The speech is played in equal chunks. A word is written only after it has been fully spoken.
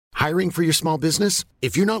Hiring for your small business?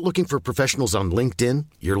 If you're not looking for professionals on LinkedIn,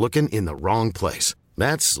 you're looking in the wrong place.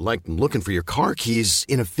 That's like looking for your car keys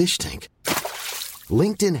in a fish tank.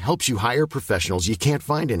 LinkedIn helps you hire professionals you can't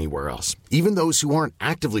find anywhere else, even those who aren't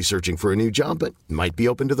actively searching for a new job but might be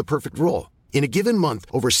open to the perfect role. In a given month,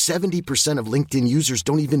 over 70% of LinkedIn users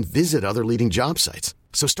don't even visit other leading job sites.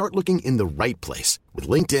 So start looking in the right place. With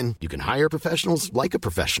LinkedIn, you can hire professionals like a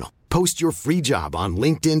professional. Post your free job on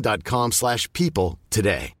linkedin.com/people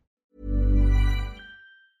today.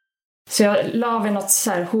 Så jag la vid något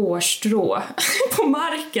så här hårstrå på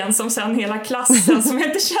marken som sen hela klassen som jag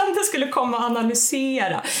inte kände skulle komma och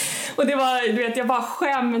analysera. Och det var, du vet, jag bara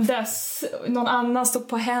skämdes. Någon annan stod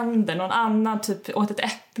på händer, någon annan typ åt ett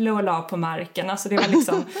äpple och la på marken. Alltså det var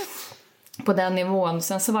liksom på den nivån.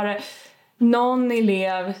 Sen så var det någon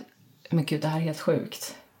elev, men gud, det här är helt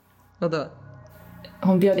sjukt. Vadå?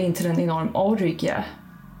 Hon bjöd in till en enorm orgie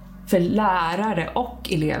för lärare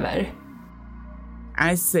och elever.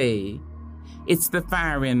 I say, it's the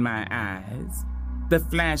fire in my eyes, the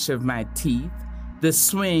flash of my teeth, the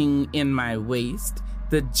swing in my waist,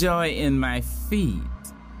 the joy in my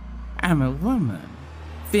feet. I'm a woman,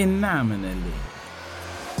 phenomenally.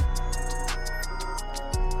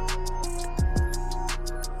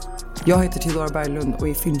 Jag heter Theodora Berglund och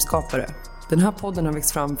är filmskapare. Den här podden har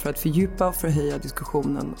växt fram för att fördjupa och förhöja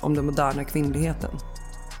diskussionen om den moderna kvinnligheten.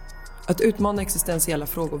 Att utmana existentiella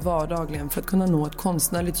frågor vardagligen för att kunna nå ett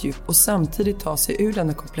konstnärligt djup och samtidigt ta sig ur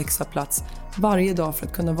denna komplexa plats varje dag för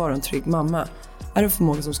att kunna vara en trygg mamma är en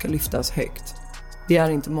förmåga som ska lyftas högt. Det är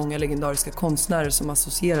inte många legendariska konstnärer som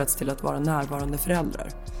associerats till att vara närvarande föräldrar.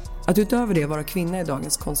 Att utöver det vara kvinna i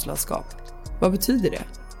dagens konstlandskap. Vad betyder det?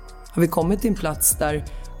 Har vi kommit till en plats där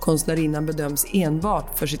konstnärinnan bedöms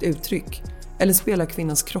enbart för sitt uttryck? Eller spelar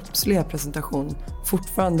kvinnans kroppsliga presentation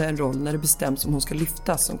fortfarande en roll när det bestäms om hon ska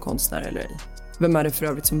lyftas som konstnär eller ej? Vem är det för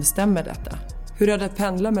övrigt som bestämmer detta? Hur är det att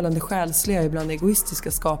pendla mellan det själsliga, ibland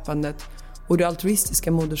egoistiska skapandet och det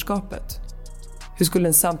altruistiska moderskapet? Hur skulle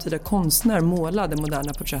en samtida konstnär måla det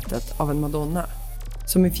moderna porträttet av en Madonna?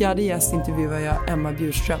 Som min fjärde gäst intervjuar jag Emma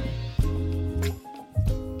Bjurström.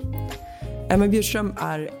 Emma Bjurström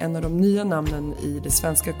är en av de nya namnen i det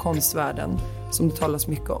svenska konstvärlden som det talas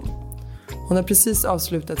mycket om. Hon har precis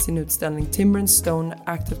avslutat sin utställning Timber and Stone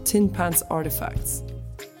Act of Tin Pans Artifacts.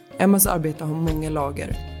 Emmas arbete har många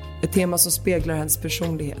lager. Ett tema som speglar hennes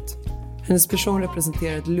personlighet. Hennes person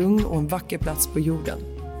representerar ett lugn och en vacker plats på jorden.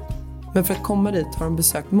 Men för att komma dit har hon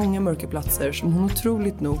besökt många mörka platser som hon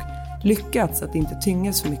otroligt nog lyckats att inte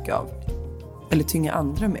tynga så mycket av. Eller tynga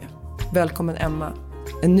andra med. Välkommen Emma.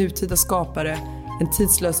 En nutida skapare, en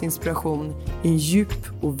tidslös inspiration, en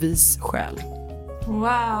djup och vis själ.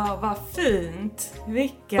 Wow, vad fint.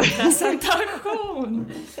 Vilken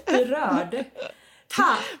presentation. Berörd.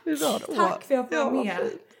 Tack. Tack för att jag får vara med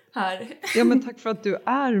här. Ja, men tack för att du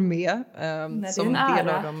är med. Nej, som del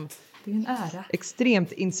av de det är en ära.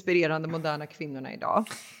 Extremt inspirerande moderna kvinnorna idag.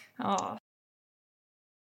 Ja.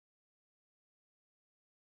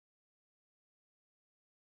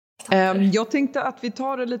 Jag tänkte att vi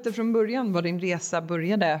tar det lite från början. Var din resa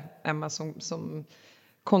började, Emma, som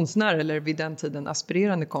konstnär eller vid den tiden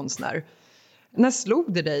aspirerande konstnär. När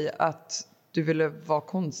slog det dig att du ville vara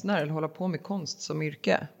konstnär eller hålla på med konst som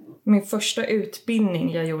yrke? Min första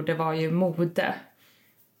utbildning jag gjorde var ju mode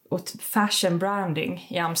och fashion branding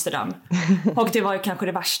i Amsterdam. Och det var ju kanske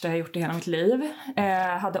det värsta jag gjort i hela mitt liv.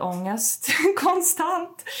 Hade ångest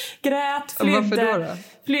konstant, grät, flydde. Varför då?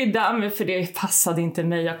 Flydde, för det passade inte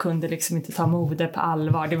mig. Jag kunde liksom inte ta mode på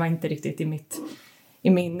allvar. Det var inte riktigt i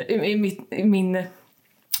min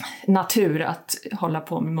natur att hålla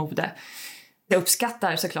på med mode. Jag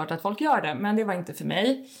uppskattar såklart att folk gör det, men det var inte för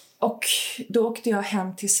mig. Och då åkte jag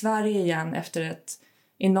hem till Sverige igen efter ett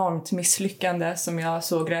enormt misslyckande som jag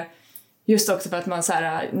såg det. Just också för att man så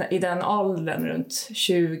här, i den åldern runt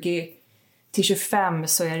 20 till 25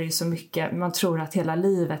 så är det ju så mycket. Man tror att hela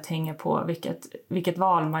livet hänger på vilket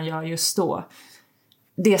val man gör just då.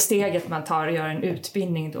 Det steget man tar och gör en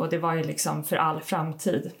utbildning då, det var ju liksom för all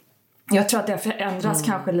framtid. Jag tror att det har förändrats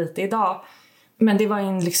kanske lite idag. Men det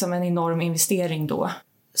var liksom en enorm investering då.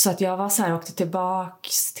 Så att jag var så här, åkte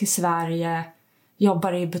tillbaks till Sverige.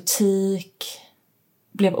 Jobbade i butik.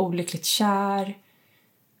 Blev olyckligt kär.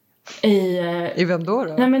 I vem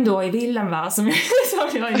då? Nej, men då i Willem, va? Som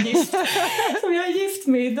jag är gift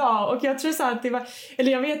med idag. Och jag tror så att det var...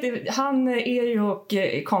 Eller jag vet, han är ju och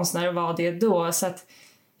konstnär och var det då. Så att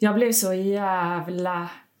jag blev så jävla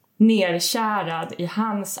nerkärad i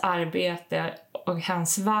hans arbete och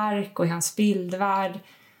hans verk och i hans bildvärld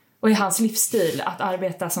och i hans livsstil att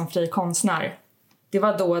arbeta som fri konstnär. Det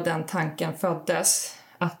var då den tanken föddes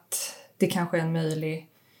att det kanske är en möjlig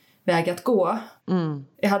väg att gå.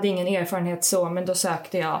 Jag hade ingen erfarenhet så, men då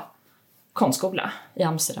sökte jag konstskola i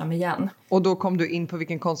Amsterdam igen. Och då kom du in på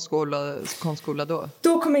vilken konstskola då?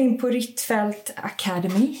 Då kom jag in på Rietveld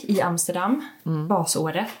Academy i Amsterdam,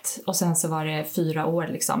 basåret. Och sen så var det 4 år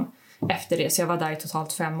liksom efter det, så jag var där i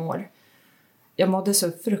totalt 5 år. Jag mådde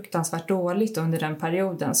så fruktansvärt dåligt under den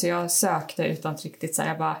perioden, så jag sökte utan riktigt så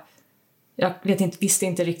här, jag visste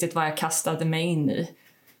inte riktigt vad jag kastade mig in i.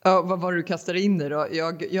 Ja, vad var det du kastade in i då?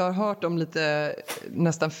 Jag har hört om lite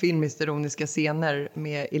nästan filmiskt ironiska scener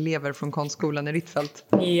med elever från konstskolan i Rietveld.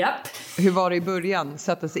 Japp. Hur var det i början,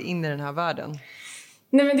 sätta sig in i den här världen?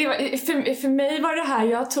 Nej, men det var, för mig var det här,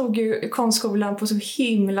 jag tog ju konstskolan på så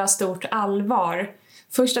himla stort allvar.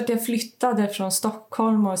 Först att jag flyttade från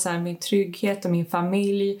Stockholm och så här, min trygghet och min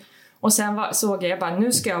familj. Och sen såg jag bara,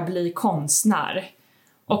 nu ska jag bli konstnär.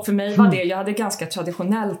 Och för mig var det, jag hade ganska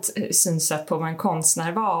traditionellt synsätt på vad en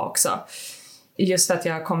konstnär var också. Just att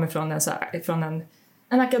jag kommer från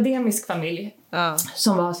en akademisk familj.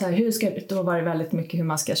 Som var så här, då var det väldigt mycket hur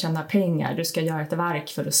man ska tjäna pengar. Du ska göra ett verk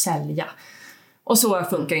för att sälja. Och så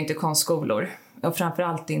funkar inte konstskolor. Och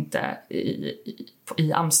framförallt inte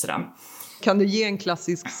i Amsterdam. Kan du ge en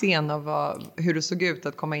klassisk scen av hur det såg ut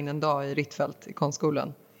att komma in en dag i Rietveld i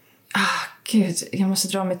konstskolan? Gud, jag måste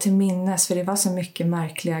dra mig till minnes, för det var så mycket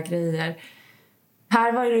märkliga grejer.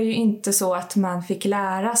 Här var det ju inte så att man fick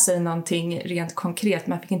lära sig någonting rent konkret.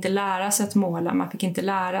 Man fick inte lära sig att måla, man fick inte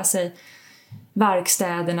lära sig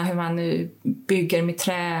verkstäderna, hur man bygger med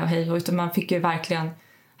trä och hej. Utan man fick ju verkligen,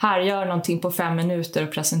 här gör någonting på 5 minuter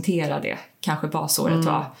och presentera det. Kanske basåret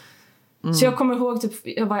var. Så jag kommer ihåg, typ,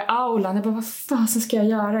 jag var i aulan, jag bara, vad fan ska jag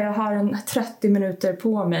göra? Jag har 30 minuter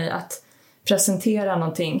på mig att presentera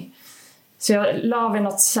någonting. Så jag la väl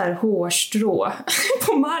något så här hårstrå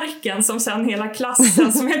på marken som sen hela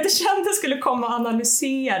klassen som jag inte kände skulle komma och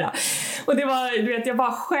analysera. Och det var, du vet, jag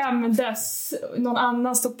bara skämdes. Någon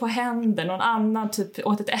annan stod på händer, någon annan typ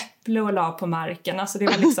åt ett äpple och la på marken. Alltså det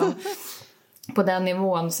var liksom på den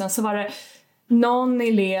nivån. Sen så var det någon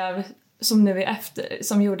elev som nu är efter,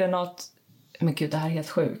 som gjorde något, men gud, det här är helt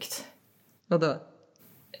sjukt. Vadå?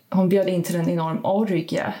 Hon bjöd in till en enorm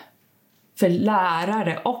orgie för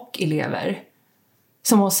lärare och elever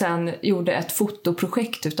som hon sen gjorde ett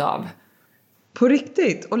fotoprojekt utav. På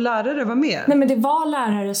riktigt? Och lärare var med? Nej, men det var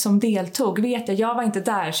lärare som deltog, vet jag. Jag var inte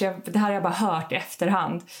där, så det här har jag bara hört i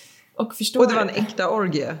efterhand. Och det var en äkta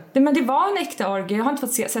orgie? Men det var en äkta orgie. Jag har inte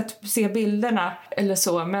fått se bilderna eller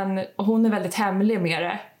så, men hon är väldigt hemlig med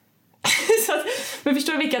det. Så att, men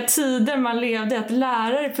förstår vilka tider man levde, att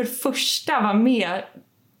lärare för var med.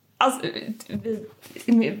 Alltså,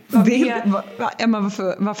 Emma,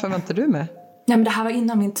 varför var inte du med? Nej, men det här var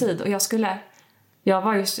innan min tid och det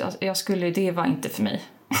var inte för mig.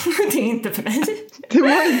 Det är inte för mig. Det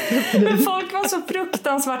var inte för dig. Folk var så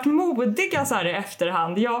fruktansvärt modiga så här i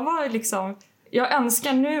efterhand. Jag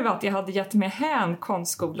önskar nu att jag hade gett mig hän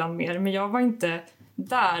konstskolan mer, men jag var inte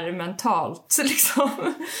där mentalt liksom.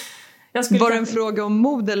 Var det en fråga om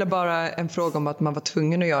mod eller bara en fråga om att man var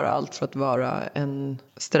tvungen att göra allt för att vara en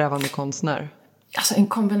strävande konstnär? Alltså en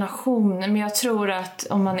kombination, men jag tror att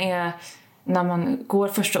när man går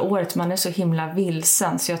första året, man är så himla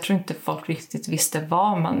vilsen, så jag tror inte folk riktigt visste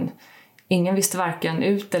ingen visste varken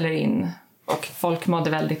ut eller in, och folk mådde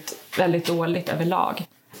väldigt, väldigt dåligt överlag.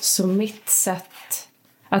 Så mitt sätt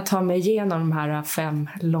att ta mig igenom de här 5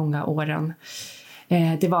 långa åren,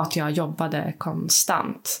 det var att jag jobbade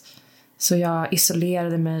konstant. Så jag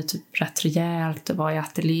isolerade mig typ rätt rejält och var i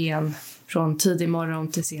ateljén från tidig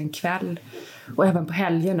morgon till sen kväll. Och även på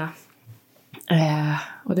helgerna.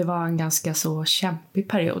 Och det var en ganska så kämpig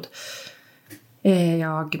period.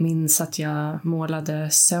 Jag minns att jag målade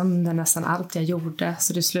sönder nästan allt jag gjorde.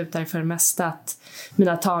 Så det slutade för det mesta att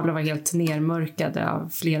mina tavlor var helt nermörkade av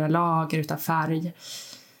flera lager utav färg.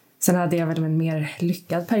 Sen hade jag väl en mer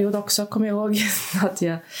lyckad period också, kommer jag ihåg. Att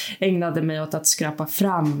jag ägnade mig åt att skrapa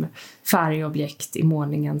fram färgobjekt i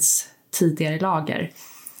målningens tidigare lager.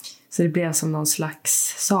 Så det blev som någon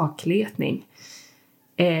slags sakletning.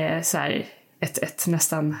 Så här, ett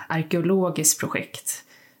nästan arkeologiskt projekt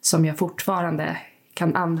som jag fortfarande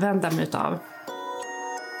kan använda mig av.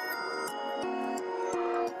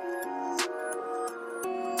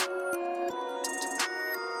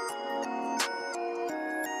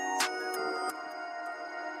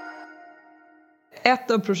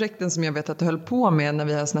 Ett av projekten som jag vet att du höll på med när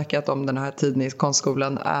vi har snackat om den här tiden i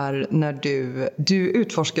konstskolan är när du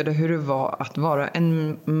utforskade hur det var att vara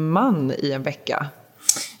en man i en vecka.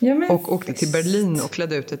 Ja, och åkte till Berlin och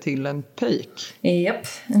klädde ut det till en pojk. Japp,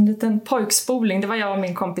 en liten pojkspoling. Det var jag och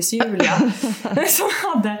min kompis Julia som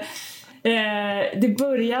hade. Det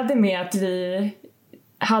började med att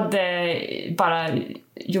hade bara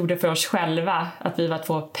gjorde för oss själva att vi var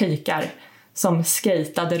 2 pojkar som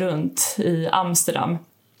skejtade runt i Amsterdam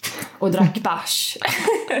och drack bärs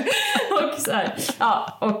och så här,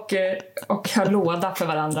 och höll låda för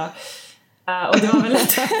varandra. Och det var väl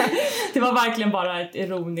det var verkligen bara ett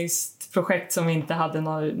ironiskt projekt som vi inte hade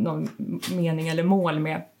någon mening eller mål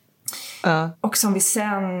med. Och som vi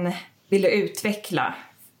sen ville utveckla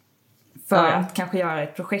för att kanske göra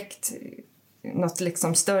ett projekt, något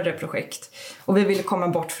liksom större projekt. Och vi ville komma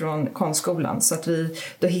bort från konstskolan, så att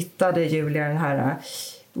då hittade Julia den här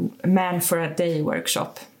Man for a Day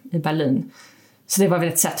workshop i Berlin. Så det var väl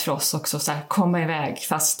ett sätt för oss också att komma iväg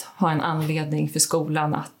fast ha en anledning för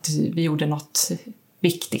skolan att vi gjorde något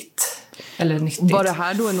viktigt eller nyttigt. Var det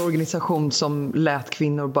här då en organisation som lät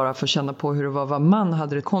kvinnor bara få känna på hur det var att vara man?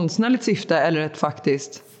 Hade det ett konstnärligt syfte eller ett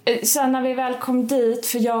faktiskt? Sen när vi väl kom dit,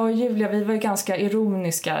 för jag och Julia, vi var ganska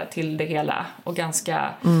ironiska till det hela och ganska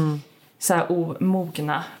så här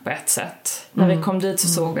omogna på ett sätt. När vi kom dit så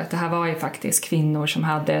såg vi att det här var ju faktiskt kvinnor som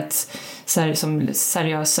hade ett som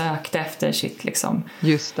seriöst sökte efter sitt liksom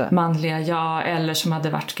manliga jag, eller som hade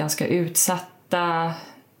varit ganska utsatta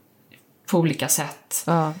på olika sätt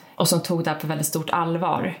och som tog det här på väldigt stort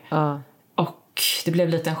allvar. Och det blev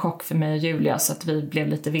lite en chock för mig och Julia, så att vi blev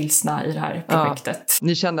lite vilsna i det här projektet.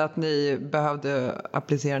 Ni kände att ni behövde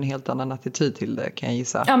applicera en helt annan attityd till det, kan jag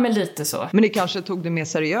gissa. Ja, men lite så. Men ni kanske tog det mer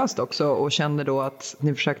seriöst också och kände då att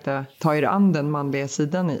ni försökte ta er an den manliga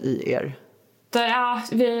sidan i er? Ja,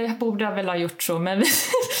 vi borde väl ha gjort så, men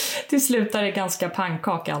till slut är det ganska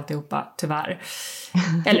pannkaka alltihopa, tyvärr.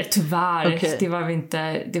 Eller tyvärr, okay.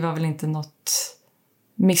 Det var väl inte något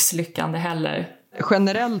misslyckande heller.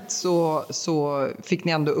 Generellt så fick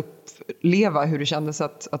ni ändå uppleva hur det kändes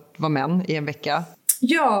att vara män i en vecka.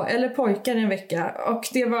 Ja, eller pojkar i en vecka. Och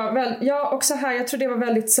det var väl, också här, jag tror det var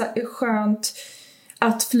väldigt skönt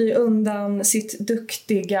att fly undan sitt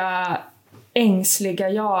duktiga, ängsliga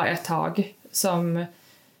jag ett tag.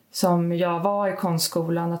 Som jag var i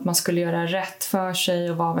konstskolan, att man skulle göra rätt för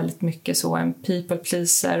sig och var väldigt mycket så en people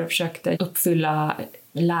pleaser och försökte uppfylla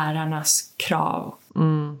lärarnas krav.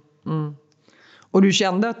 Och du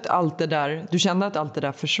kände att allt det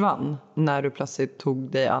där försvann när du plötsligt tog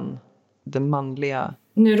dig an det manliga?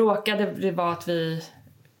 Nu råkade det vara att vi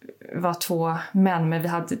var 2 män,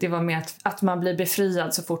 men det var mer att man blir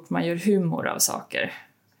befriad så fort man gör humor av saker.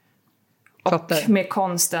 Och med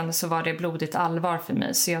konsten så var det blodigt allvar för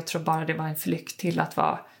mig, så jag tror bara det var en flykt till att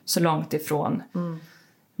vara så långt ifrån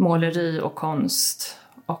måleri och konst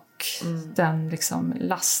och den liksom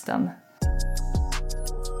lasten.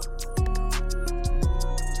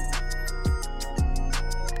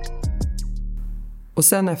 Och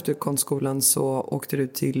sen efter konstskolan så åkte du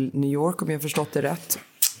till New York, om jag förstått det rätt.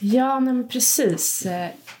 Ja, men precis.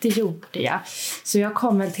 Det gjorde jag. Så jag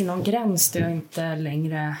kom väl till någon gräns där jag inte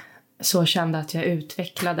längre så kände att jag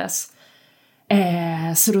utvecklades.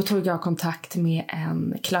 Så då tog jag kontakt med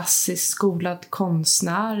en klassisk skolad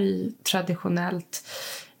konstnär i traditionellt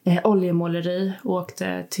oljemåleri och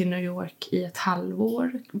åkte till New York i ett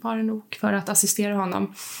halvår var det nog för att assistera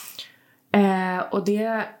honom. Och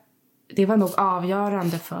det var nog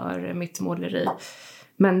avgörande för mitt måleri.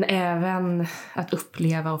 Men även att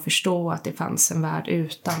uppleva och förstå att det fanns en värld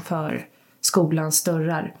utanför skolans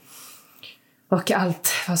dörrar. Och allt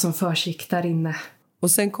vad som försiggick där inne.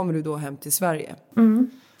 Och sen kommer du då hem till Sverige.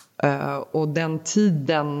 Och den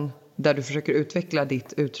tiden där du försöker utveckla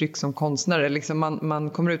ditt uttryck som konstnär. Liksom man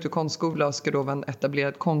kommer ut ur konstskola och ska då vara en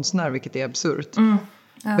etablerad konstnär, vilket är absurt.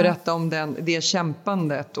 Ja. Berätta om det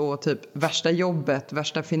kämpandet och typ värsta jobbet,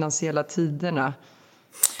 värsta finansiella tiderna.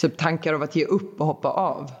 Typ tankar av att ge upp och hoppa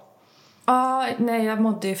av. Nej, jag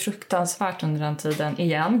mådde ju fruktansvärt under den tiden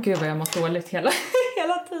igen. Gud vad jag mått dåligt hela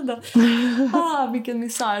tiden. Vilken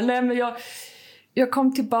misär. Nej, men jag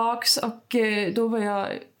kom tillbaks och då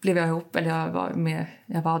blev jag ihop, eller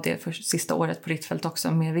jag var det för sista året på Rittfält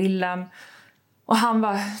också med Willem. Och han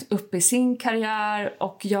var uppe i sin karriär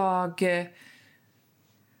och jag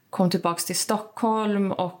kom tillbaks till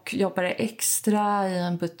Stockholm och jobbade extra i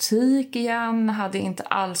en butik igen. Hade inte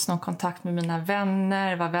alls någon kontakt med mina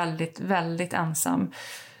vänner. Var väldigt, väldigt ensam.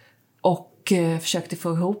 Och försökte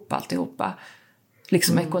få ihop alltihopa.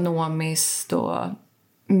 Liksom ekonomiskt och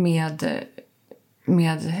med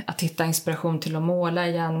att hitta inspiration till att måla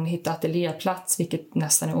igen. Hitta ateljéplats, vilket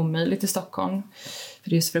nästan är omöjligt i Stockholm. För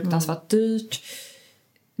det är så fruktansvärt dyrt.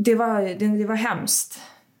 Det var hemskt.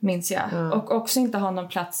 Minns jag. Och också inte ha någon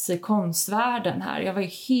plats i konstvärlden här. Jag var ju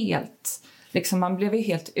helt... man blev ju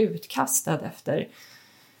helt utkastad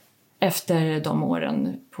efter de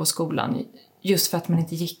åren på skolan. Just för att man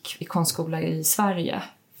inte gick i konstskola i Sverige.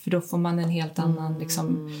 För då får man en helt annan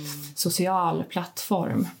liksom, social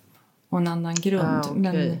plattform och en annan grund. Okay.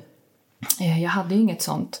 Men jag hade ju inget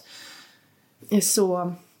sånt.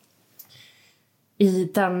 Så i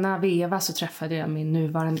denna veva så träffade jag min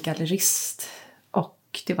nuvarande gallerist.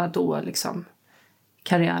 Och det var då liksom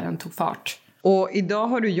karriären tog fart. Och idag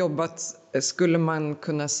har du jobbat, skulle man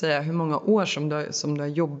kunna säga, hur många år som du har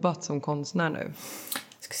jobbat som konstnär nu?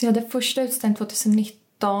 Jag ska säga, det första utställningen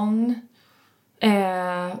 2019.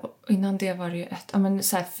 Innan det var det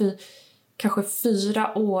ju kanske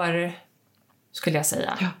 4 år skulle jag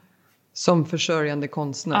säga. Ja. Som försörjande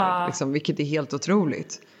konstnär, liksom, vilket är helt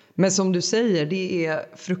otroligt. Men som du säger, det är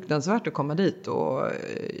fruktansvärt att komma dit. Och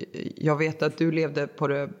jag vet att du levde på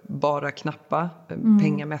det bara knappa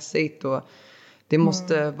pengamässigt. Och det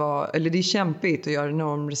måste vara, eller det är kämpigt och jag har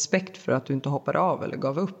enorm respekt för att du inte hoppade av eller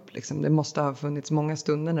gav upp. Liksom. Det måste ha funnits många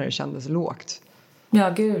stunder när det kändes lågt. Ja,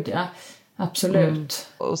 gud ja. Absolut.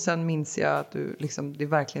 Och sen minns jag att du liksom, det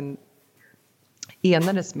verkligen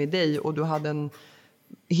enades med dig. Och du hade en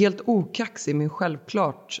helt okaxig men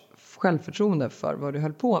självklart självförtroende för vad du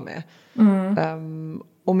höll på med.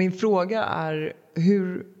 Och min fråga är,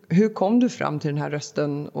 hur kom du fram till den här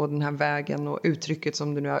rösten och den här vägen och uttrycket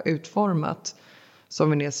som du nu har utformat,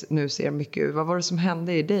 som vi nu ser mycket? Vad var det som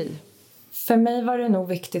hände i dig? För mig var det nog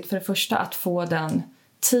viktigt för det första att få den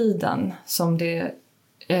tiden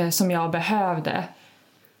som jag behövde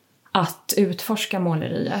att utforska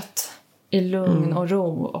måleriet i lugn och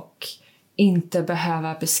ro och inte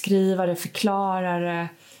behöva beskriva det, förklara det.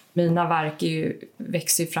 Mina verk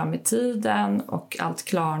växer ju fram i tiden och allt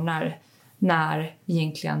klarnar när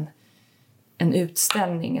egentligen en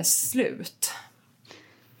utställning är slut.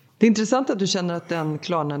 Det är intressant att du känner att den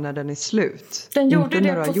klarnar när den är slut. Den gjorde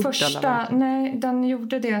det på första. Nej, den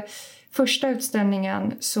gjorde det. Första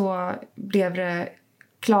utställningen så blev det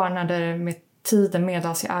klarnade med tiden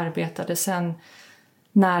medan jag arbetade. Sen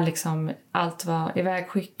när liksom allt var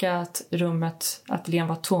ivägskickat, rummet, ateljén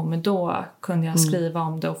var tom, då kunde jag skriva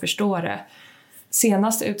om det och förstå det.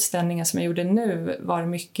 Senaste utställningen som jag gjorde nu var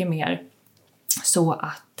mycket mer så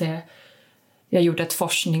att jag gjorde ett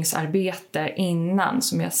forskningsarbete innan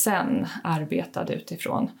som jag sen arbetade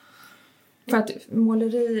utifrån. För att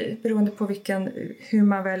måleri, beroende på hur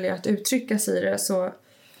man väljer att uttrycka sig i det, så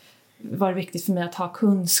var det viktigt för mig att ha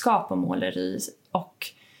kunskap om måleri och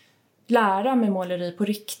lära mig måleri på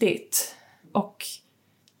riktigt. Och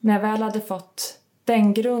när jag väl hade fått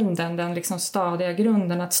den grunden, den liksom stadiga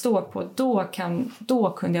grunden att stå på,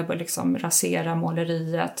 då kunde jag börja liksom rasera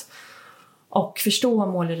måleriet och förstå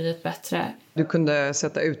måleriet bättre. Du kunde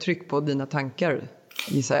sätta uttryck på dina tankar,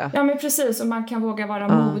 gissar jag. Ja, men precis. Och man kan våga vara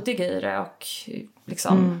modig i det och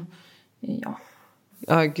liksom, ja.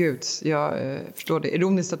 Ja, gud. Jag förstår det.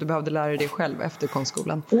 Ironiskt att du behövde lära dig det själv efter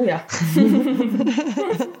konstskolan. Oh ja.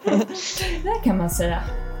 Det kan man säga.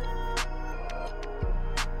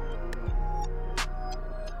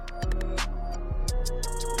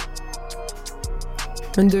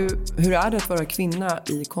 Men du, hur är det att vara kvinna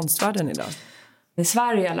i konstvärlden idag? I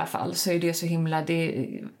Sverige i alla fall så är det så himla...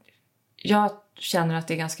 Jag känner att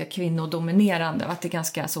det är ganska kvinnodominerande och att det är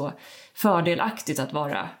ganska så fördelaktigt att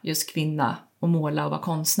vara just kvinna och måla och vara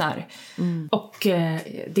konstnär. Och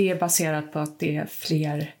det är baserat på att det är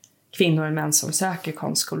fler kvinnor än män som söker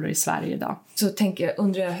konstskolor i Sverige idag. Så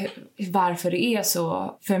undrar jag varför det är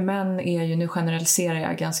så. För män är ju, nu generaliserar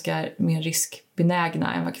jag, ganska mer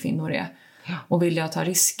riskbenägna än vad kvinnor är. Ja. Och vill jag ta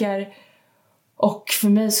risker. Och för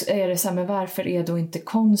mig så är det så här, men varför är då inte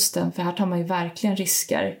konsten? För här tar man ju verkligen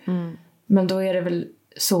risker. Men då är det väl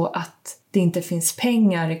så att det inte finns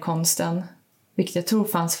pengar i konsten. Vilket jag tror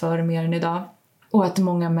fanns förr mer än idag. Och att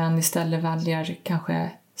många män istället väljer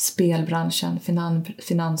kanske spelbranschen,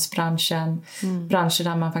 finansbranschen. Branscher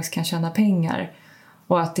där man faktiskt kan tjäna pengar.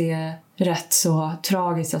 Och att det är rätt så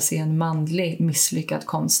tragiskt att se en manlig misslyckad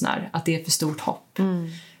konstnär. Att det är för stort hopp.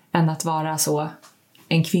 Än att vara så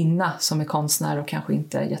en kvinna som är konstnär och kanske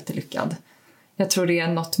inte är jättelyckad. Jag tror det är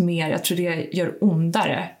något mer. Jag tror det gör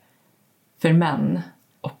ondare för män.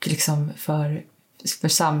 Och liksom för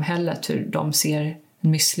samhället, hur de ser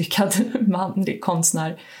en misslyckad manlig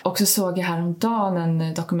konstnär. Och så såg jag häromdagen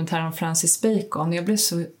en dokumentär om Francis Bacon. Jag blev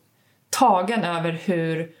så tagen över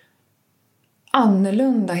hur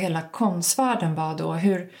annorlunda hela konstvärlden var då.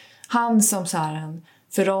 Hur han som så här en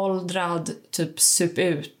föråldrad, typ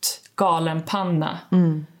ut galen panna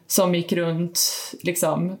som gick runt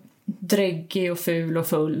liksom dräggig och ful och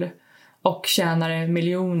full och tjänade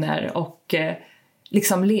miljoner och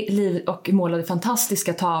liksom och målade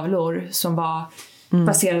fantastiska tavlor som var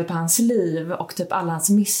baserade på hans liv och typ alla hans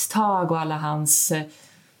misstag och alla hans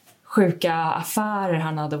sjuka affärer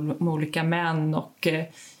han hade med olika män och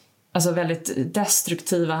alltså väldigt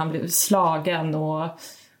destruktiva. Han blev slagen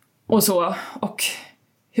och så. Och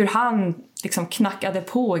hur han liksom knackade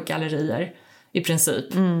på gallerier i princip.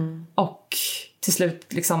 Och till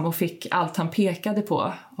slut liksom, och fick allt han pekade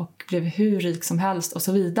på och blev hur rik som helst och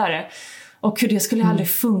så vidare. Och hur det skulle aldrig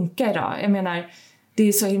funka idag. Jag menar, det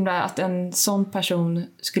är så himla att en sån person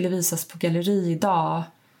skulle visas på galleri idag.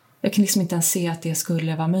 Jag kan liksom inte ens se att det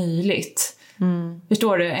skulle vara möjligt.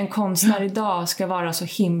 Förstår du? En konstnär idag ska vara så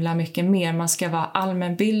himla mycket mer. Man ska vara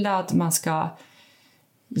allmänbildad, man ska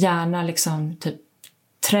gärna liksom typ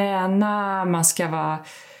träna, man ska vara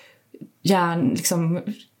gärna liksom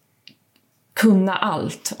kunna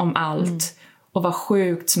allt om allt och vara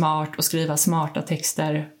sjukt smart och skriva smarta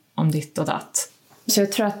texter om ditt och datt. Så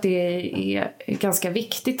jag tror att det är ganska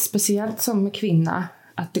viktigt, speciellt som kvinna,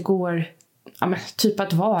 att det går typ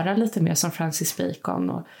att vara lite mer som Francis Bacon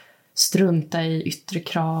och strunta i yttre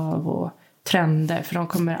krav och trender, för de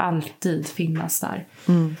kommer alltid finnas där.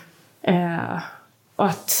 Och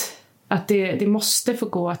att det måste få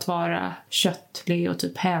gå att vara köttlig och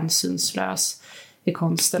typ hänsynslös i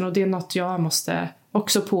konsten. Och det är något jag måste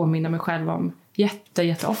också påminna mig själv om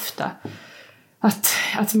jätteofta.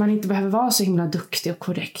 Att man inte behöver vara så himla duktig och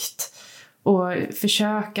korrekt. Och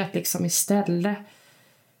försöka att liksom istället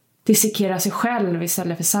dissekera sig själv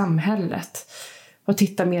istället för samhället. Och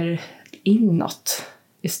titta mer inåt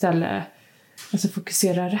istället. Alltså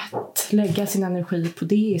fokusera rätt. Lägga sin energi på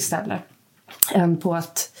det istället. Än på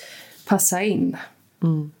att passa in.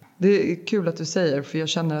 Det är kul att du säger, för jag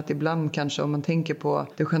känner att ibland kanske om man tänker på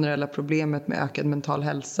det generella problemet med ökad mental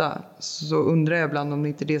hälsa, så undrar jag ibland om det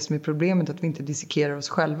inte är det som är problemet, att vi inte dissekerar oss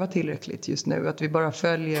själva tillräckligt just nu. Att vi bara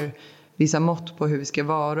följer vissa mått på hur vi ska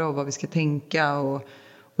vara och vad vi ska tänka och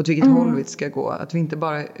åt vilket håll vi ska gå. Att vi inte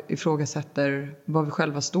bara ifrågasätter vad vi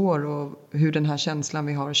själva står och hur den här känslan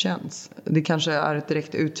vi har känns. Det kanske är ett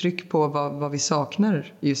direkt uttryck på vad vi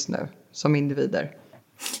saknar just nu som individer.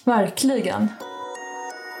 Verkligen.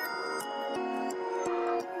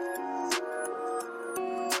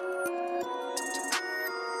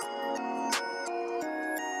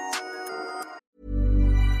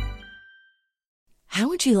 How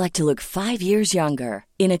would you like to look 5 years younger?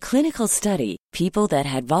 In a clinical study, people that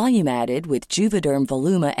had volume added with Juvederm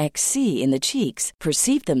Voluma XC in the cheeks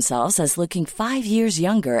perceived themselves as looking 5 years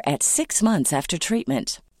younger at 6 months after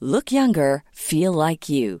treatment. Look younger, feel like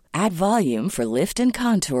you. Add volume for lift and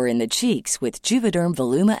contour in the cheeks with Juvederm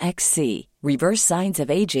Voluma XC. Reverse signs of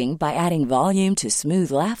aging by adding volume to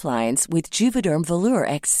smooth laugh lines with Juvederm Volure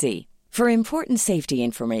XC. For important safety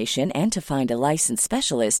information and to find a licensed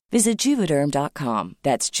specialist, visit Juvederm.com.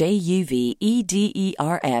 That's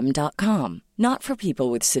JUVEDERM.com. Not for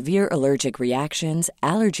people with severe allergic reactions,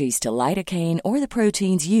 allergies to lidocaine, or the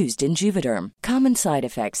proteins used in Juvederm. Common side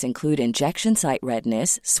effects include injection site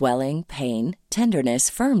redness, swelling, pain,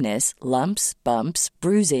 tenderness, firmness, lumps, bumps,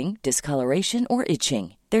 bruising, discoloration, or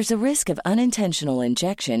itching. There's a risk of unintentional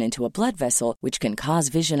injection into a blood vessel, which can cause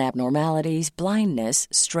vision abnormalities, blindness,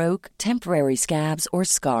 stroke, temporary scabs, or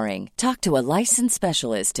scarring. Talk to a licensed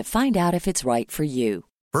specialist to find out if it's right for you.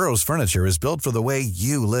 Burrow's furniture is built for the way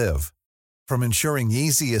you live. From ensuring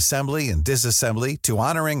easy assembly and disassembly to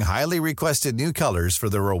honoring highly requested new colors for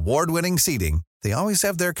their award-winning seating, they always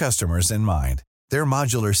have their customers in mind. Their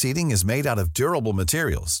modular seating is made out of durable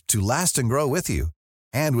materials to last and grow with you.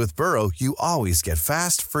 And with Burrow, you always get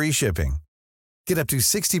fast, free shipping. Get up to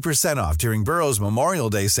 60% off during Burrow's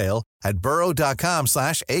Memorial Day sale at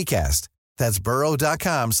burrow.com/ACAST. That's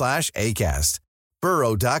burrow.com/ACAST.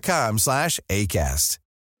 burrow.com/ACAST.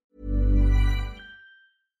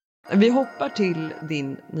 Vi hoppar till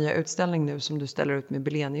din nya utställning nu som du ställer ut med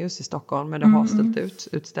Belenius i Stockholm. Men det har ställt ut.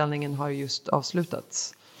 Utställningen har just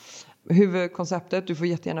avslutats. Huvudkonceptet, du får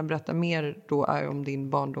jättegärna berätta mer då, är om din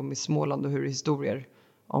barndom i Småland och hur historier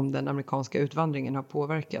om den amerikanska utvandringen har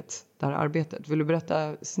påverkat det här arbetet. Vill du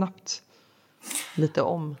berätta snabbt lite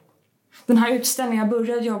om? Den här utställningen, jag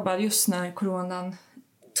började jobba just när coronan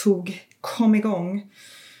kom igång.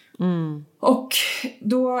 Och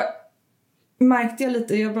då märkte jag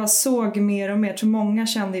lite, jag bara såg mer och mer, så många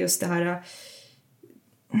kände just det här.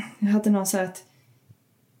 Jag hade någon så här att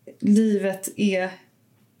livet är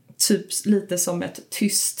typ lite som ett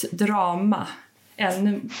tyst drama.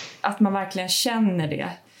 Att man verkligen känner det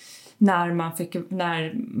när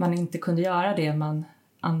man inte kunde göra det man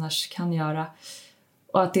annars kan göra.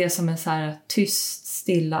 Och att det är som en så här tyst,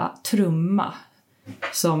 stilla trumma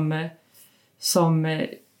som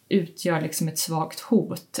utgör liksom ett svagt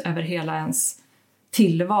hot över hela ens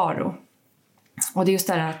tillvaro. Och det är just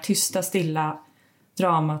det här tysta, stilla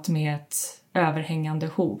dramat med ett överhängande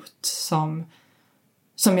hot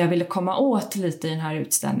som jag ville komma åt lite i den här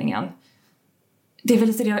utställningen. Det är väl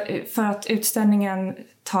lite det, för att utställningen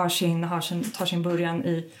tar sin början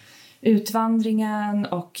i utvandringen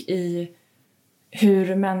och i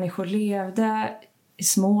hur människor levde i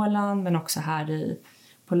Småland, men också här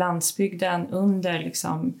på landsbygden under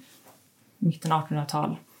liksom mitten av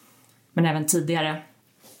 1800-tal, men även tidigare.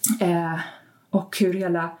 Och hur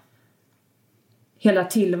hela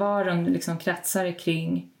tillvaron liksom kretsar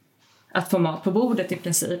kring att få mat på bordet i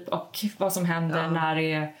princip, och vad som händer när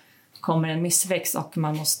det kommer en missväxt och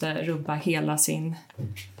man måste rubba hela sin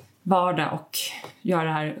vardag och göra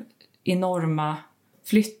det här enorma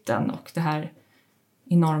flytten och det här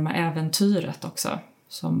enorma äventyret också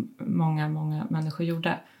som många människor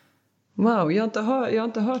gjorde. Wow, jag har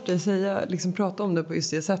inte hört dig prata om det på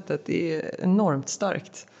just det sättet. Det är enormt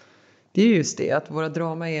starkt. Det är just det, att våra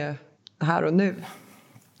drama är här och nu.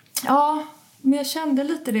 Ja, men jag kände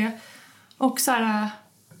lite det. Och så här,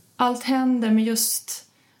 allt händer, men just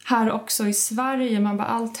här också i Sverige, man bara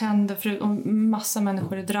allt händer för massa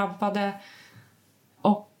människor är drabbade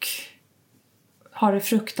och har det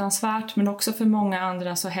fruktansvärt, men också för många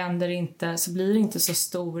andra så blir det inte så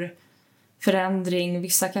stor förändring.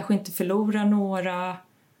 Vissa kanske inte förlorar några.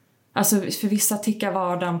 Alltså för vissa tickar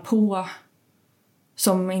vardagen på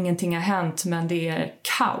som ingenting har hänt, men det är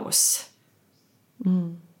kaos.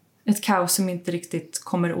 Mm. Ett kaos som inte riktigt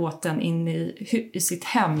kommer åt en in i sitt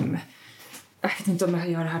hem. Jag vet inte om jag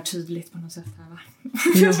gör det här tydligt på något sätt här, va?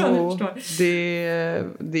 Jo,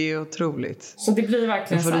 det är otroligt. Så det blir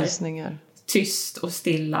verkligen så här tyst och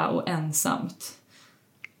stilla och ensamt.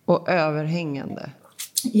 Och överhängande.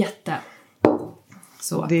 Jätte.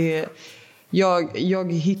 Så.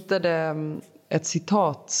 Jag hittade ett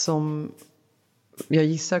citat som jag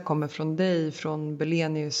gissar kommer från dig, från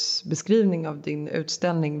Belenius beskrivning av din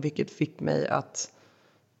utställning, vilket fick mig att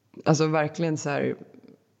alltså verkligen så här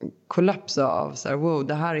kollapsa av så här, wow,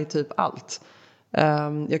 det här är typ allt.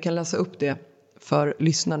 Jag kan läsa upp det för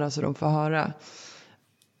lyssnarna så de får höra.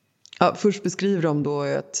 Ja, först beskriver de då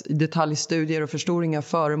att i detaljstudier och förstoringar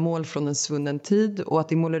föremål från en svunnen tid, och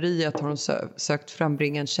att i måleriet har de sökt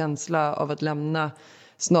frambringa en känsla av att lämna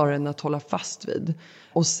snarare än att hålla fast vid.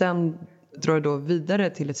 Och sen drar jag då vidare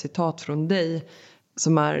till ett citat från dig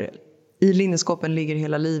som är: i linneskåpen ligger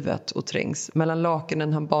hela livet och trängs. Mellan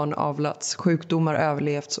lakanen har barn avlats, sjukdomar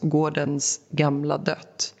överlevts och gårdens gamla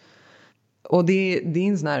dött. Och det är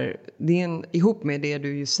en sån här, ihop med det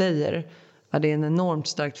du ju säger, är det en enormt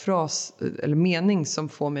stark fras eller mening som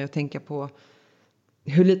får mig att tänka på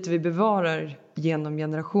hur lite vi bevarar genom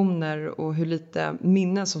generationer och hur lite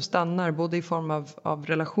minnen som stannar både i form av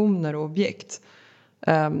relationer och objekt.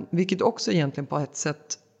 Vilket också egentligen på ett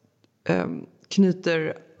sätt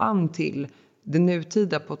knyter an till det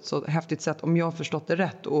nutida på ett så häftigt sätt, om jag har förstått det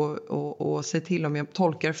rätt och säg till om jag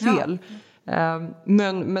tolkar fel. Ja.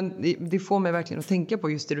 Men det får mig verkligen att tänka på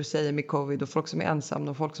just det du säger med covid och folk som är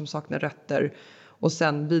ensamma och folk som saknar rötter, och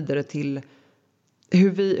sen vidare till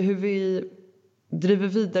hur vi driver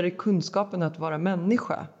vidare kunskapen att vara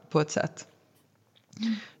människa på ett sätt.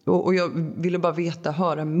 Och jag ville bara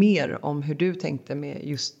höra mer om hur du tänkte med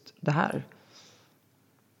just det här.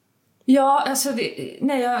 Ja, alltså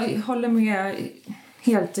jag håller med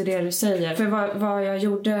helt i det du säger. För vad jag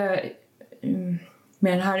gjorde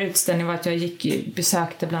med den här utställningen var att jag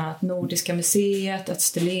besökte bland annat Nordiska museet,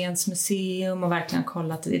 Österlens museum och verkligen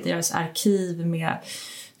kollat i deras arkiv med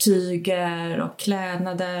tyger och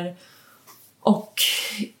klädnader. Och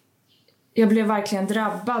jag blev verkligen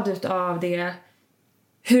drabbad av det,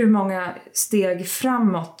 hur många steg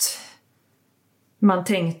framåt man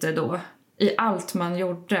tänkte då i allt man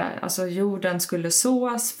gjorde. Alltså jorden skulle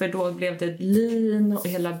sås, för då blev det lin och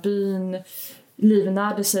hela byn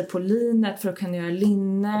livnärde sig på linet för att kunna göra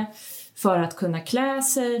linne, för att kunna klä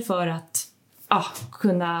sig, för att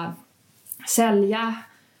kunna sälja,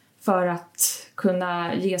 för att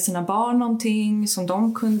kunna ge sina barn någonting som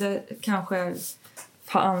de kunde kanske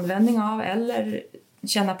ha användning av eller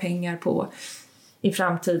tjäna pengar på i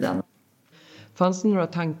framtiden. Fanns det några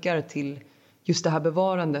tankar till just det här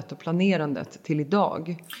bevarandet och planerandet till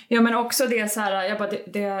idag? Ja, men också det så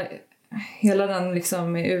här, hela den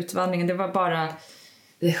liksom utvandringen, det var bara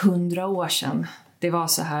 100 år sedan. Det var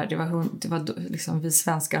så här, det var liksom, vi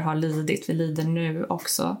svenskar har lidit, vi lider nu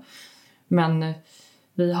också. Men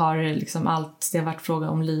vi har liksom det har varit fråga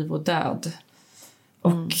om liv och död.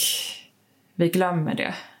 Och vi glömmer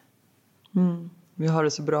det. Vi har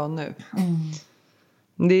det så bra nu.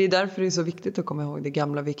 Det är därför det är så viktigt att komma ihåg det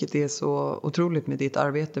gamla, vilket är så otroligt med ditt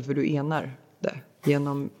arbete, för du enar det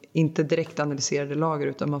genom inte direkt analyserade lager,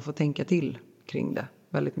 utan man får tänka till kring det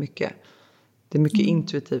väldigt mycket. Det är mycket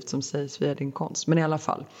intuitivt som sägs via din konst. Men i alla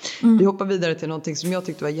fall. Vi hoppar vidare till någonting som jag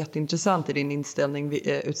tyckte var jätteintressant i din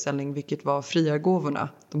utställning. Vilket var friargåvorna.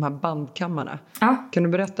 De här bandkammarna. Ja. Kan du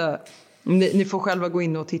berätta? Ni får själva gå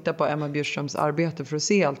in och titta på Emma Bjurströms arbete för att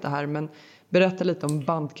se allt det här. Men berätta lite om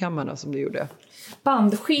bandkammarna som du gjorde.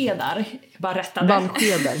 Bandskedar, bara rättade.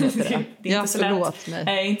 Bandskedar heter det. Det är inte så lätt.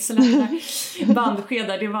 Nej, inte så lätt.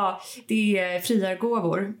 Bandskedar, det är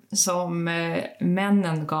friargåvor som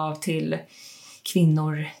männen gav till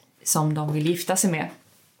kvinnor som de vill gifta sig med.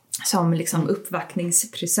 Som liksom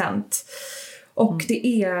uppvaktningspresent. Och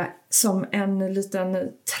det är som en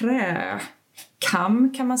liten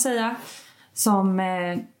träkam kan man säga. Som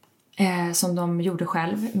de gjorde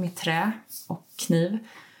själv med trä och kniv.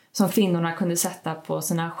 Som kvinnorna kunde sätta på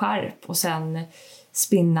sina skärp och sen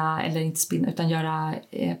spinna, eller inte spinna utan göra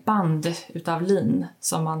band utav lin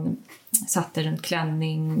som man satte runt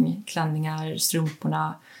klänningar,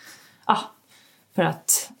 strumporna, för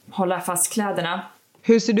att hålla fast kläderna.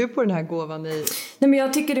 Hur ser du på den här gåvan Nej, men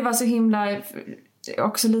jag tycker det var så himla,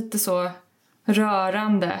 också lite så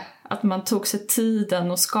rörande att man tog sig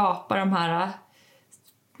tiden och skapa de här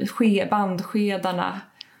bandskedarna.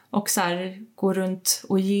 Och så här, gå runt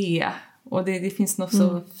och ge. Och det finns något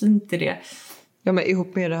så fint i det. Ja, men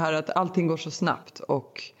ihop med det här att allting går så snabbt.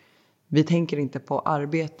 Och vi tänker inte på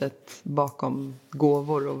arbetet bakom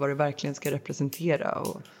gåvor. Och vad det verkligen ska representera.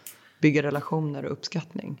 Och bygga relationer och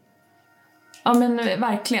uppskattning. Ja, men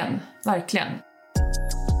verkligen. Verkligen.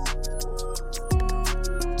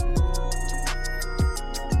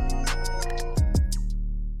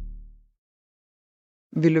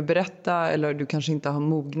 Vill du berätta, eller du kanske inte har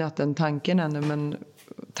mognat den tanken ännu, men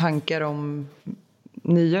tankar om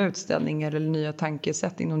nya utställningar eller nya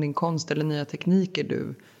tankesätt inom din konst eller nya tekniker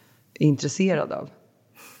du är intresserad av?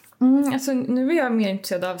 Alltså, nu är jag mer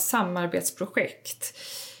intresserad av samarbetsprojekt.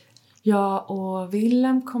 Jag och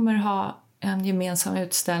Willem kommer ha en gemensam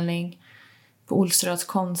utställning på Olsröds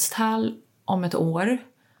konsthall om ett år.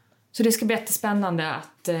 Så det ska bli jättespännande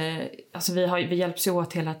att alltså vi hjälps ju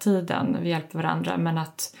åt hela tiden. Vi hjälper varandra, men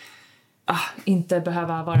att inte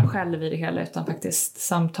behöva vara själv i det hela utan faktiskt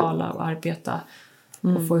samtala och arbeta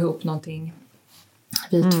och få ihop någonting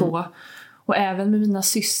vi två. Och även med mina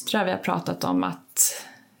systrar vi har pratat om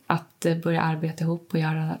att börja arbeta ihop och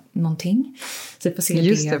göra någonting. Så vi får se.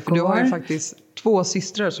 Just det, för du har ju faktiskt 2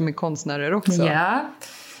 systrar som är konstnärer också. Ja,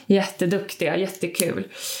 jätteduktiga, jättekul.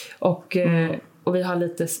 Och vi har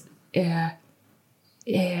lite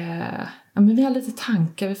men vi har lite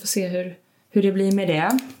tankar. Vi får se hur det blir med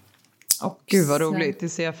det. Och gud vad roligt. Det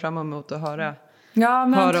ser jag fram emot att höra. Ja,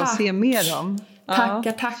 men höra och se mer om.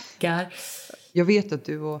 Tackar. Jag vet att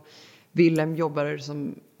du och Willem jobbar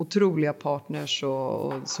som otroliga partners.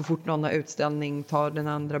 Och så fort någon har utställning tar den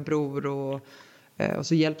andra bror. Och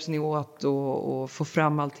så hjälps ni åt och få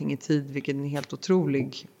fram allting i tid. Vilken helt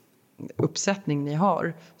otrolig uppsättning ni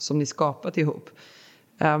har. Som ni skapat ihop.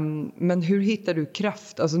 Men hur hittar du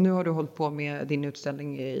kraft? Alltså nu har du hållit på med din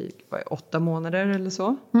utställning i 8 månader eller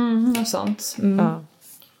så. Något sånt. Ja.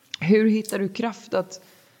 Hur hittar du kraft att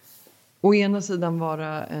å ena sidan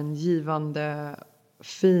vara en givande,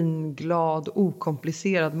 fin, glad,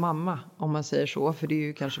 okomplicerad mamma, om man säger så. För det är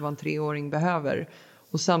ju kanske vad en 3-åring behöver.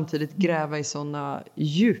 Och samtidigt gräva i sådana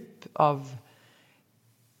djup av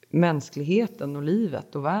mänskligheten och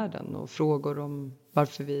livet och världen. Och frågor om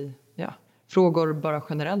varför vi... Frågor bara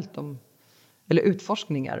generellt om, eller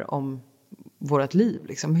utforskningar om vårt liv.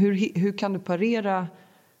 Liksom. Hur kan du parera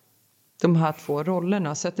de här 2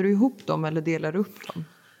 rollerna? Sätter du ihop dem eller delar upp dem?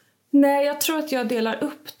 Nej, jag tror att jag delar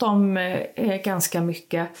upp dem ganska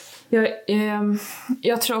mycket.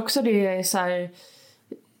 Jag tror också det är så här...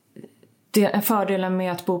 Fördelen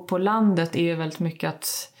med att bo på landet är ju väldigt mycket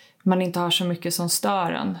att man inte har så mycket som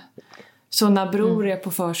stör en. Så när bror är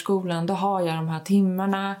på förskolan, då har jag de här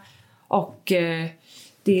timmarna... Och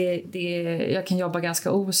jag kan jobba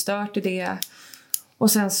ganska ostört i det.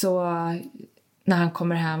 Och sen så när han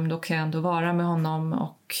kommer hem då kan jag ändå vara med honom.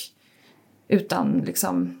 Och utan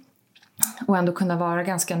liksom... Och ändå kunna vara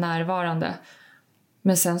ganska närvarande.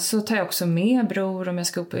 Men sen så tar jag också med bror om jag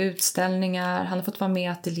ska upp på utställningar. Han har fått vara med i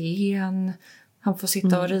ateljén. Han får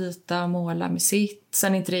sitta och rita och måla med sitt.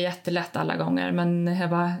 Sen är inte det jättelätt alla gånger. Men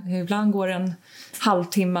ibland går det en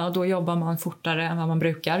halvtimme och då jobbar man fortare än vad man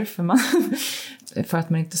brukar. För att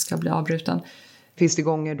man inte ska bli avbruten. Finns det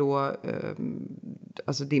gånger då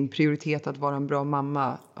alltså din prioritet att vara en bra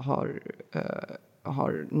mamma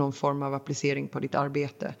har någon form av applicering på ditt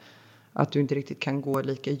arbete? Att du inte riktigt kan gå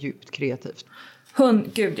lika djupt kreativt?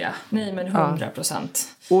 Gud ja, nej men 100%.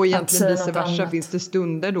 Och egentligen vice versa, finns det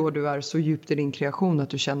stunder då du är så djupt i din kreation att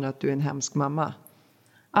du känner att du är en hemsk mamma?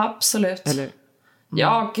 Absolut. Eller?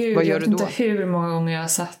 Ja, gud, Vad gör jag vet du inte då? hur många gånger jag har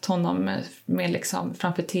sett honom med liksom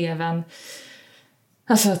framför tvn.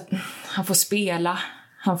 Alltså, han får spela.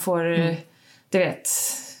 Han får, du vet,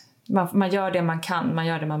 man gör det man kan. Man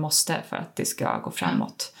gör det man måste för att det ska gå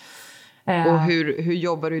framåt. Och hur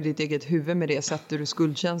jobbar du i ditt eget huvud med det? Sätter du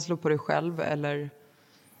skuldkänslor på dig själv eller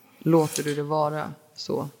låter du det vara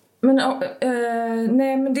så? Men,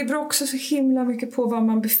 nej, men det beror också så himla mycket på var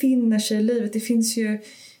man befinner sig i livet.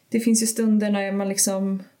 Det finns ju stunder när man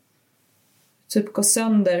liksom typ går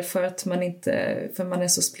sönder för man är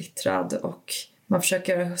så splittrad och man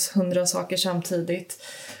försöker göra 100 saker samtidigt.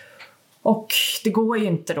 Och det går ju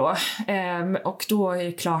inte då. Och då är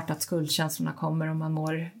det klart att skuldkänslorna kommer om man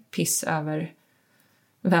mår piss över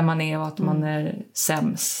vem man är och att man är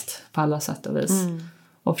sämst på alla sätt och vis.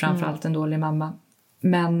 Och framförallt en dålig mamma.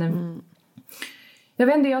 Men jag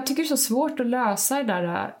vet inte, jag tycker det är så svårt att lösa det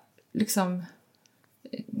där liksom.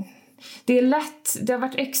 Det är lätt, det har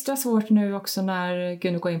varit extra svårt nu också när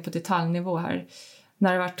Gud går in på detaljnivå här.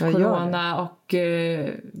 När det har varit corona och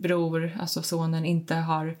bror, alltså sonen, inte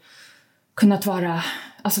har kunnat vara,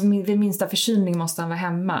 alltså vid minsta förkylning måste han vara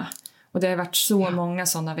hemma. Och det har varit så många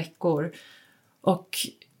sådana veckor. Och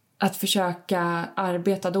att försöka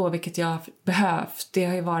arbeta då, vilket jag behövt, det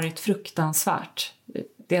har ju varit fruktansvärt.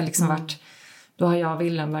 Det har liksom varit, då har jag och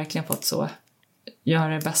Willem verkligen fått så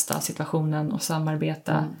göra det bästa av situationen och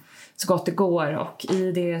samarbeta så gott det går. Och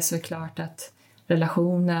i det så är det klart att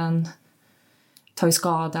relationen tar ju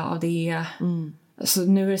skada av det. Så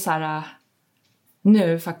nu är det så här,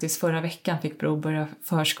 nu faktiskt förra veckan fick bror börja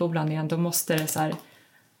förskolan igen. Då måste det så här,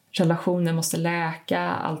 relationen måste läka,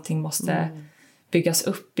 allting måste byggas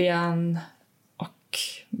upp igen och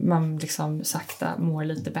man liksom sakta mår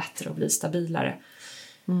lite bättre och blir stabilare.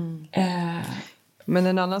 Men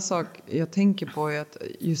en annan sak jag tänker på är att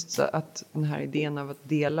just att den här idén av att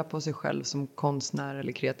dela på sig själv som konstnär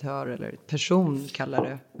eller kreatör eller person, kallar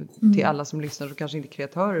det till alla som lyssnar, så kanske inte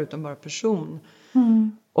kreatör utan bara person.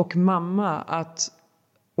 Och mamma, att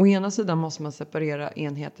å ena sidan måste man separera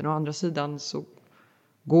enheten och å andra sidan så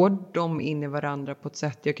går de in i varandra på ett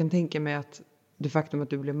sätt. Jag kan tänka mig att det faktum att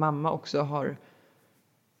du blir mamma också har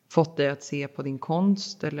fått dig att se på din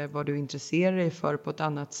konst eller vad du intresserar dig för på ett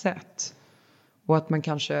annat sätt. Och att man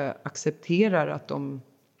kanske accepterar att de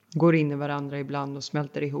går in i varandra ibland och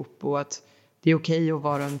smälter ihop. Och att det är okej att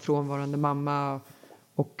vara en frånvarande mamma.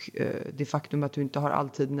 Och det faktum att du inte har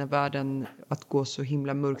alltid när världen att gå så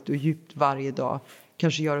himla mörkt och djupt varje dag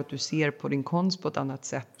kanske gör att du ser på din konst på ett annat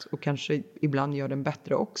sätt. Och kanske ibland gör den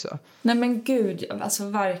bättre också. Nej men gud, alltså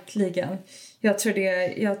verkligen.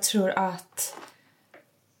 Jag tror att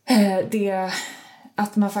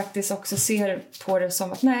att man faktiskt också ser på det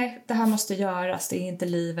som att nej, det här måste göras. Det är inte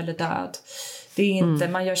liv eller död. Det är inte,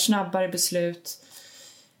 man gör snabbare beslut.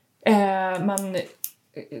 Man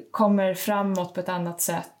kommer framåt på ett annat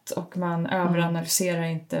sätt. Och man överanalyserar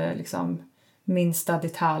inte liksom minsta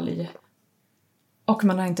detalj. Och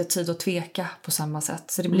man har inte tid att tveka på samma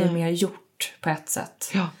sätt. Så det blir mer gjort på ett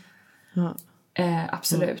sätt. Ja.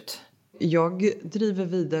 Absolut. Jag driver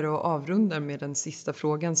vidare och avrundar med den sista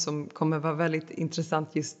frågan som kommer vara väldigt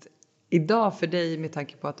intressant just idag för dig med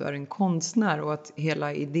tanke på att du är en konstnär och att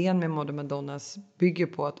hela idén med Modern Madonnas bygger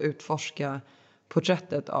på att utforska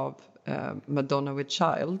porträttet av Madonna with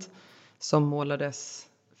Child som målades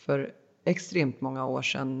för extremt många år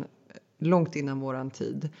sedan, långt innan våran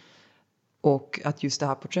tid. Och att just det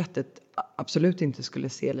här porträttet absolut inte skulle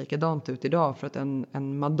se likadant ut idag för att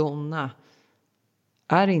en Madonna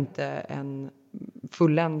är inte en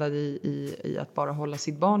fulländad i att bara hålla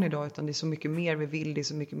sitt barn idag, utan det är så mycket mer vi vill, det är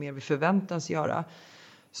så mycket mer vi förväntas göra.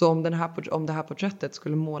 Så om det här porträttet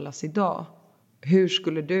skulle målas idag, hur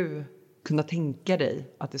skulle du kunna tänka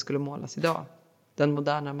dig att det skulle målas idag? Den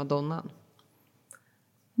moderna Madonnan.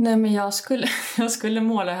 Nej men jag skulle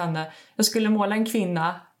måla henne. Jag skulle måla en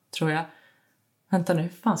kvinna, tror jag. Vänta nu,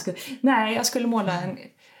 Nej, jag skulle måla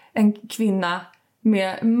en kvinna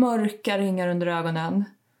med mörka ringar under ögonen.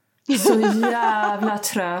 Så jävla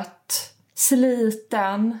trött.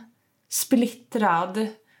 Sliten. Splittrad.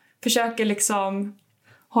 Försöker liksom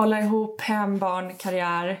hålla ihop hem, barn,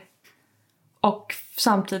 karriär. Och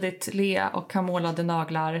samtidigt le och ha målade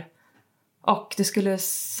naglar. Och det skulle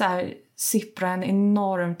så här sippra en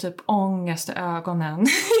enorm typ ångest i ögonen.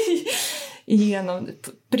 Genom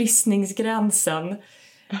bristningsgränsen.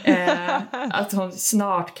 Att hon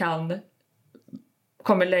snart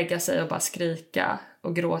kommer lägga sig och bara skrika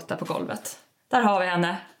och gråta på golvet. Där har vi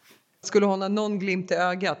henne. Skulle hon ha någon glimt i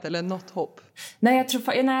ögat eller något hopp? Nej, jag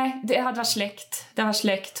tror nej, det hade varit släkt. Det var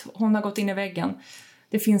släkt. Hon har gått in i väggen.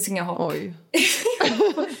 Det finns inga hopp. Oj.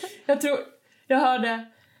 Jag hörde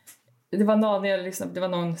det var någon jag lyssnade, det var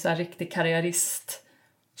någon så här riktig karriärist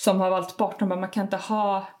som har valt bort. De bara, man kan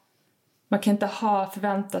inte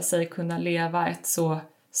förvänta sig kunna leva ett så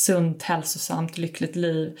sunt, hälsosamt, lyckligt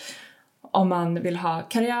liv om man vill ha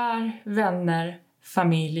karriär, vänner,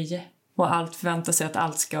 familj och allt, förvänta sig att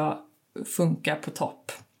allt ska funka på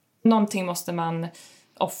topp. Någonting måste man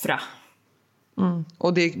offra.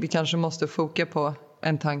 Och det vi kanske måste foka på,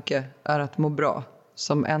 en tanke, är att må bra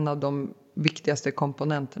som en av de viktigaste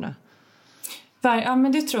komponenterna. Ja,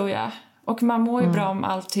 men det tror jag. Och man mår ju bra om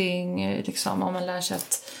allting, liksom, om man lär sig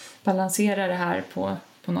att balansera det här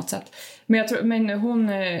på något sätt. Men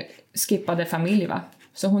hon skippade familj, va?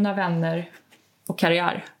 Så hon har vänner och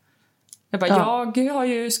karriär. Jag har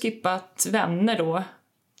ju skippat vänner då.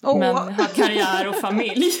 Men har karriär och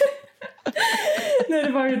familj. Nej,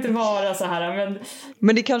 det var ju inte vara så här.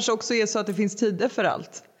 Men det kanske också är så att det finns tider för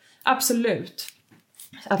allt. Absolut.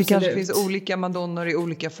 Det kanske finns olika madonnor i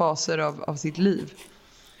olika faser av sitt liv.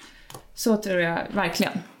 Så tror jag,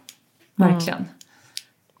 verkligen. Verkligen.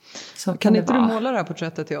 Så kan inte du måla det här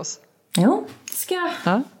porträttet till oss? Jo, ska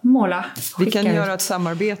jag måla. Vi kan göra ett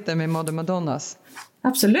samarbete med Modern Madonnas.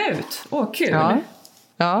 Absolut. Kul.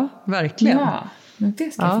 Ja, verkligen. Ja, men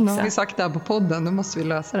det ska jag fixa. Nu har vi sagt det här på podden, då måste vi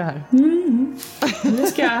lösa det här.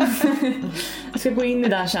 Jag ska gå in i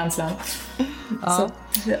den känslan. Ja.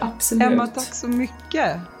 Så, absolut. Emma, tack så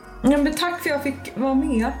mycket. Ja, men tack för att jag fick vara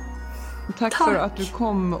med. Tack för att du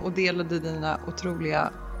kom och delade dina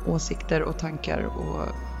otroliga åsikter och tankar och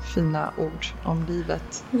fina ord om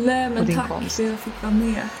livet. Nej, men och din tack konst. för att jag fick vara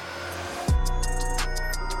med.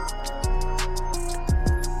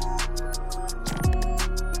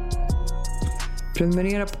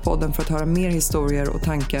 Prenumerera på podden för att höra mer historier och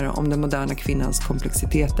tankar om den moderna kvinnans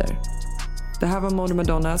komplexiteter. Det här var Modern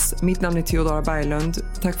Madonnas. Mitt namn är Theodora Berglund.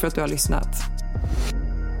 Tack för att du har lyssnat.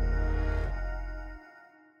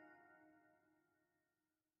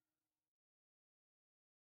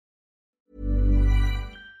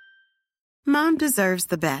 Mom deserves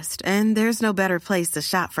the best, and there's no better place to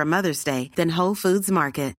shop for Mother's Day than Whole Foods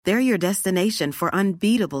Market. They're your destination for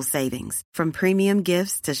unbeatable savings, from premium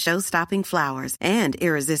gifts to show-stopping flowers and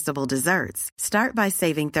irresistible desserts. Start by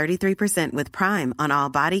saving 33% with Prime on all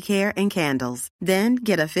body care and candles. Then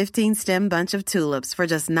get a 15-stem bunch of tulips for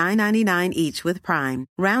just $9.99 each with Prime.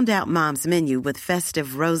 Round out Mom's menu with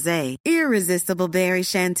festive rosé, irresistible berry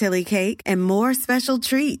chantilly cake, and more special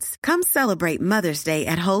treats. Come celebrate Mother's Day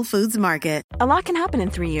at Whole Foods Market. A lot can happen in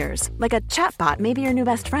 3 years, like a chatbot may be your new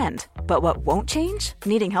best friend. But what won't change?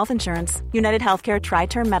 Needing health insurance. United Healthcare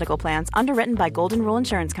Tri-Term Medical Plans, underwritten by Golden Rule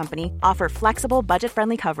Insurance Company, offer flexible,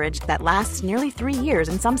 budget-friendly coverage that lasts nearly 3 years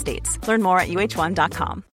in some states. Learn more at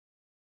uh1.com.